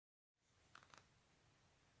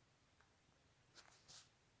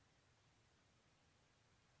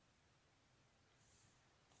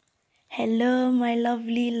Hello, my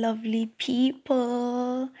lovely, lovely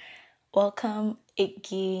people. Welcome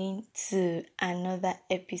again to another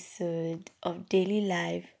episode of Daily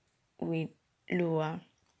Life with Lua.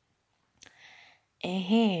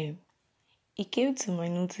 It came to my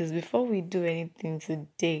notice before we do anything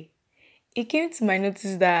today. It came to my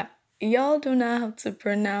notice that y'all don't know how to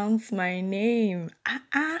pronounce my name.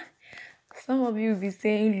 Some of you will be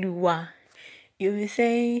saying Lua. You'll be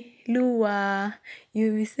saying Lua,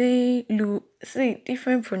 you'll be saying Lu. See,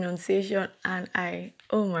 different pronunciation, and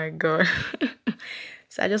oh my god.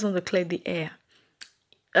 So I just want to clear the air.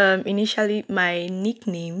 Initially, my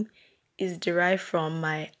nickname is derived from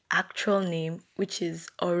my actual name, which is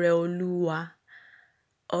Oreolua.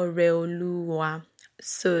 Oreolua.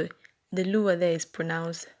 So the Lua there is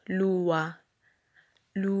pronounced Lua.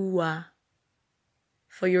 Lua.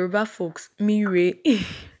 For Yoruba folks, Mire.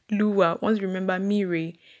 Lua. Once you remember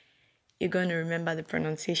Mire, you're going to remember the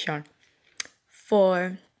pronunciation.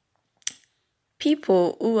 For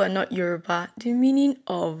people who are not Yoruba, the meaning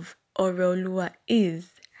of Oreolua is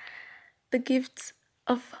the gift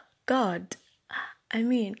of God. I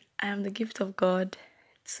am the gift of God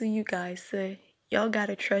to you guys. So y'all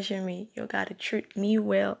gotta treasure me. Y'all gotta treat me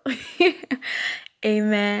well.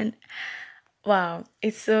 Amen. Wow,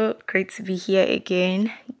 it's so great to be here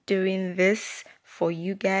again doing this for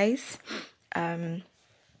you guys.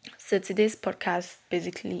 So today's podcast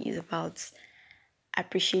basically is about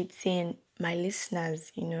appreciating my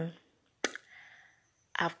listeners.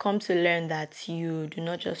 I've come to learn that you do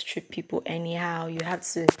not just treat people anyhow. You have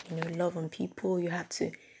to, love on people. You have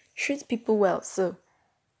to treat people well. So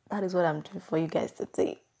that is what I'm doing for you guys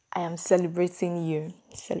today. I am celebrating you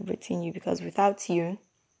because without you,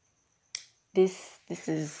 this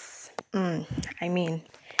is,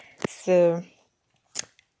 so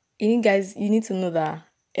guys, you need to know that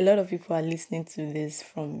a lot of people are listening to this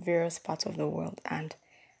from various parts of the world, and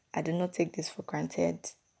I do not take this for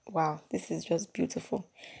granted. Wow, this is just beautiful.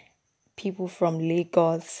 People from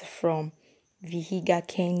Lagos, from Vihiga,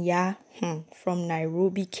 Kenya, from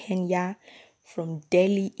Nairobi, Kenya, from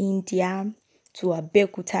Delhi, India, to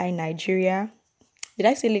Abeokuta in Nigeria. Did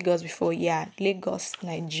I say Lagos before? Yeah, Lagos,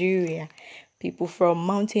 Nigeria. People from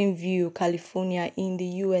Mountain View, California in the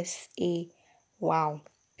USA. Wow.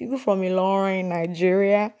 People from Ilorin,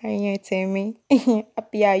 Nigeria. Temi.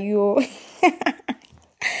 Happy are you?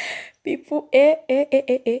 People,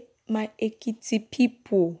 my Ekiti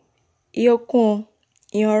people. Iyokun,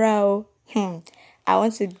 Iyorao. I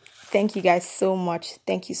want to thank you guys so much.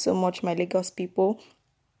 Thank you so much, my Lagos people.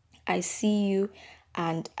 I see you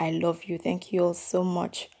and I love you. Thank you all so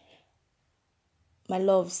much. My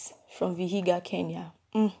loves from Vihiga, Kenya.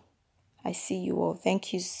 I see you all.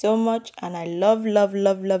 Thank you so much. And I love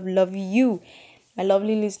you. My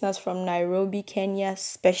lovely listeners from Nairobi, Kenya,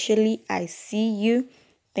 especially. I see you.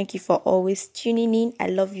 Thank you for always tuning in. I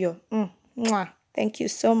love you. Thank you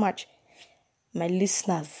so much. My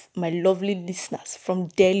listeners, my lovely listeners from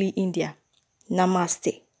Delhi, India.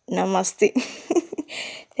 Namaste.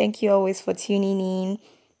 Thank you always for tuning in.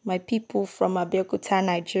 My people from Abeokuta,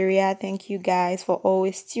 Nigeria, thank you guys for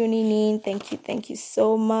always tuning in. Thank you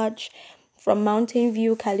so much. From Mountain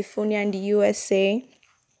View, California in the USA,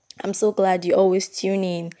 I'm so glad you always tune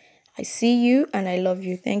in. I see you and I love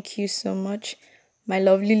you. Thank you so much. My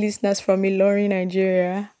lovely listeners from Ilorin,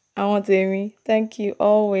 Nigeria, I want to hear thank you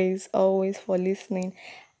always for listening.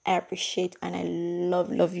 I appreciate and I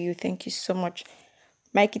love you. Thank you so much.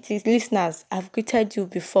 My kitties listeners, I've greeted you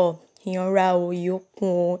before. Thank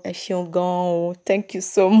you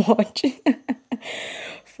so much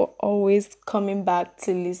for always coming back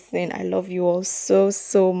to listen. I love you all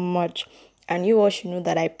so much. And you all should know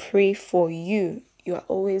that I pray for you. You are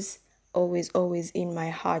always in my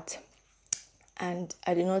heart. And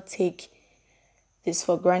I do not take this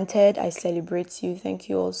for granted. I celebrate you. Thank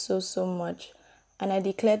you all so much. And I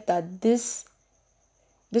declare that this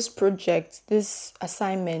project, this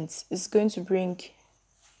assignment is going to bring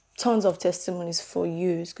tons of testimonies for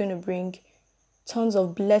you. It's going to bring tons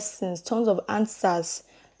of blessings, tons of answers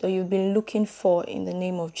that you've been looking for in the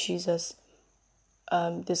name of Jesus.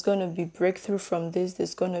 There's going to be breakthrough from this.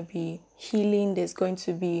 There's going to be healing. There's going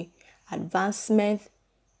to be advancement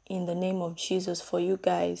in the name of Jesus for you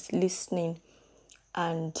guys listening.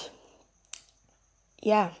 And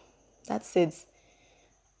yeah, that's it.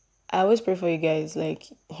 I always pray for you guys.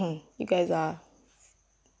 You guys are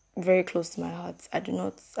very close to my heart. I do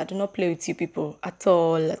not play with you people at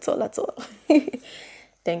all.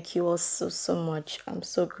 Thank you all so much. I'm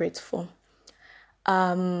so grateful.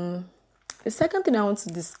 The second thing I want to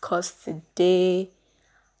discuss today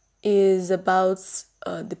is about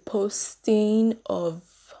the posting of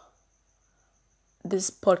this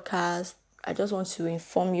podcast, I just want to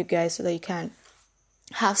inform you guys so that you can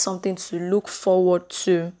have something to look forward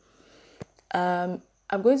to. I'm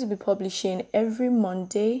going to be publishing every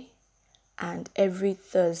Monday and every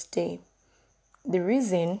Thursday. The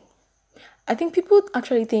reason, I think people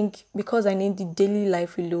actually think because I named the Daily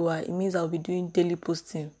Life with Loa, it means I'll be doing daily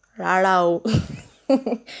posting. Rara.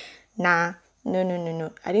 Nah,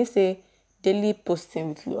 no. I didn't say daily posting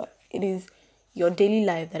with Loa. It is your daily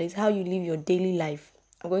life. That is how you live your daily life.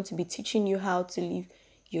 I'm going to be teaching you how to live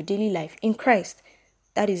your daily life in Christ.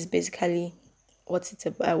 That is basically what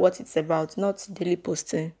it's about, not daily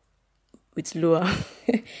posting with Loa.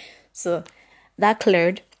 So that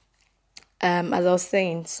cleared. As I was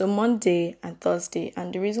saying, so Monday and Thursday,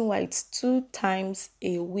 and the reason why it's 2 times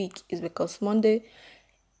a week is because Monday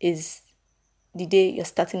is the day you're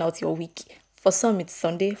starting out your week. For some it's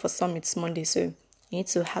Sunday, for some it's Monday. So you need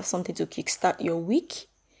to have something to kickstart your week,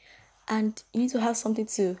 and you need to have something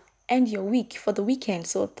to end your week for the weekend.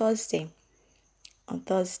 So on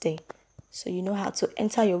Thursday, so you know how to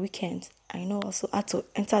enter your weekend. I know also how to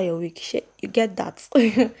enter your week. You get that?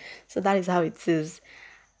 So that is how it is.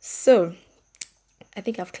 So I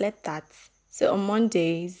think I've cleared that. So on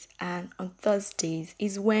Mondays and on Thursdays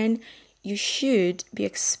is when you should be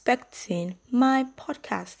expecting my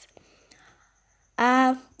podcast.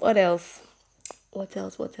 What else? I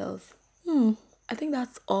think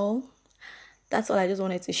that's all. That's all I just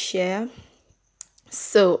wanted to share.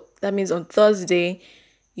 So that means on Thursday,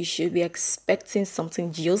 you should be expecting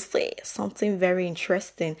something juicy, something very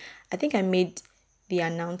interesting. I think I made the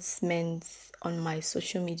announcements on my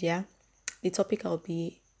social media. The topic I'll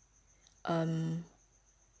be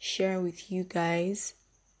sharing with you guys.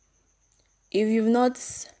 If you've not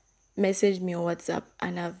messaged me on WhatsApp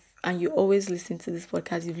and you always listen to this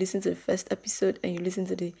podcast, you've listened to the first episode and you listen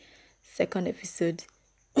to the second episode.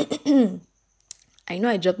 I know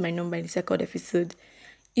I dropped my number in the second episode.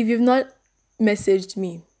 If you've not messaged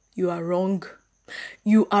me, you are wrong.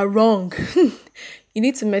 You are wrong. You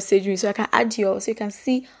need to message me so I can add you, so you can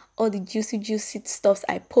see all the juicy stuffs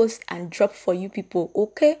I post and drop for you people,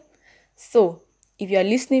 okay? So, if you are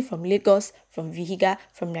listening from Lagos, from Vihiga,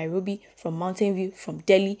 from Nairobi, from Mountain View, from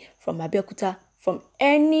Delhi, from Abeokuta, from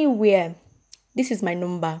anywhere, this is my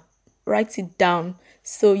number. Write it down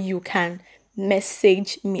so you can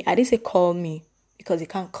message me. I didn't say call me because you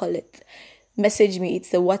can't call it. Message me.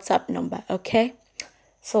 It's a WhatsApp number, okay?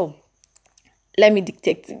 So, let me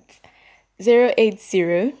dictate it.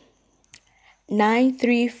 080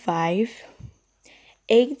 935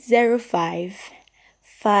 805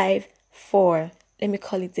 54. Let me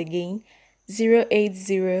call it again.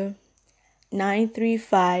 080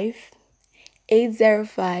 935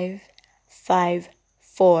 805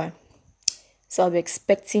 54. So I'll be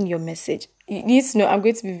expecting your message. You need to know I'm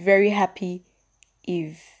going to be very happy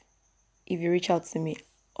if you reach out to me.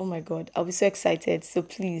 Oh my God, I'll be so excited. So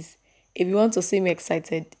please, if you want to see me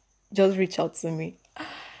excited, just reach out to me.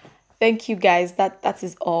 Thank you guys. That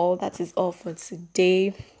is all. That is all for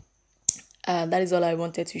today. That is all I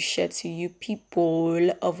wanted to share to you,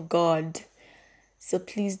 people of God. So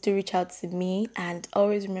please do reach out to me, and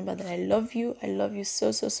always remember that I love you. I love you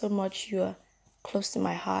so much. You are close to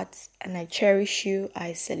my heart, and I cherish you.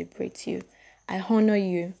 I celebrate you. I honor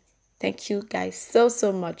you. Thank you guys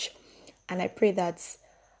so much. And I pray that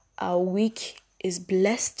our week is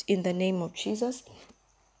blessed in the name of Jesus.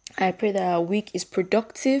 I pray that our week is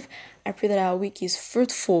productive. I pray that our week is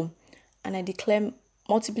fruitful. And I declare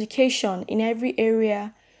multiplication in every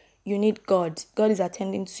area you need God. God is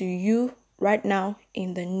attending to you right now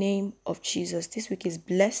in the name of Jesus. This week is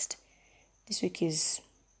blessed. This week is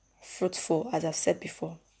fruitful, as I've said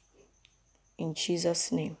before. In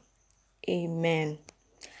Jesus' name. Amen.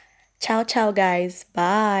 Ciao, guys.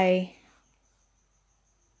 Bye.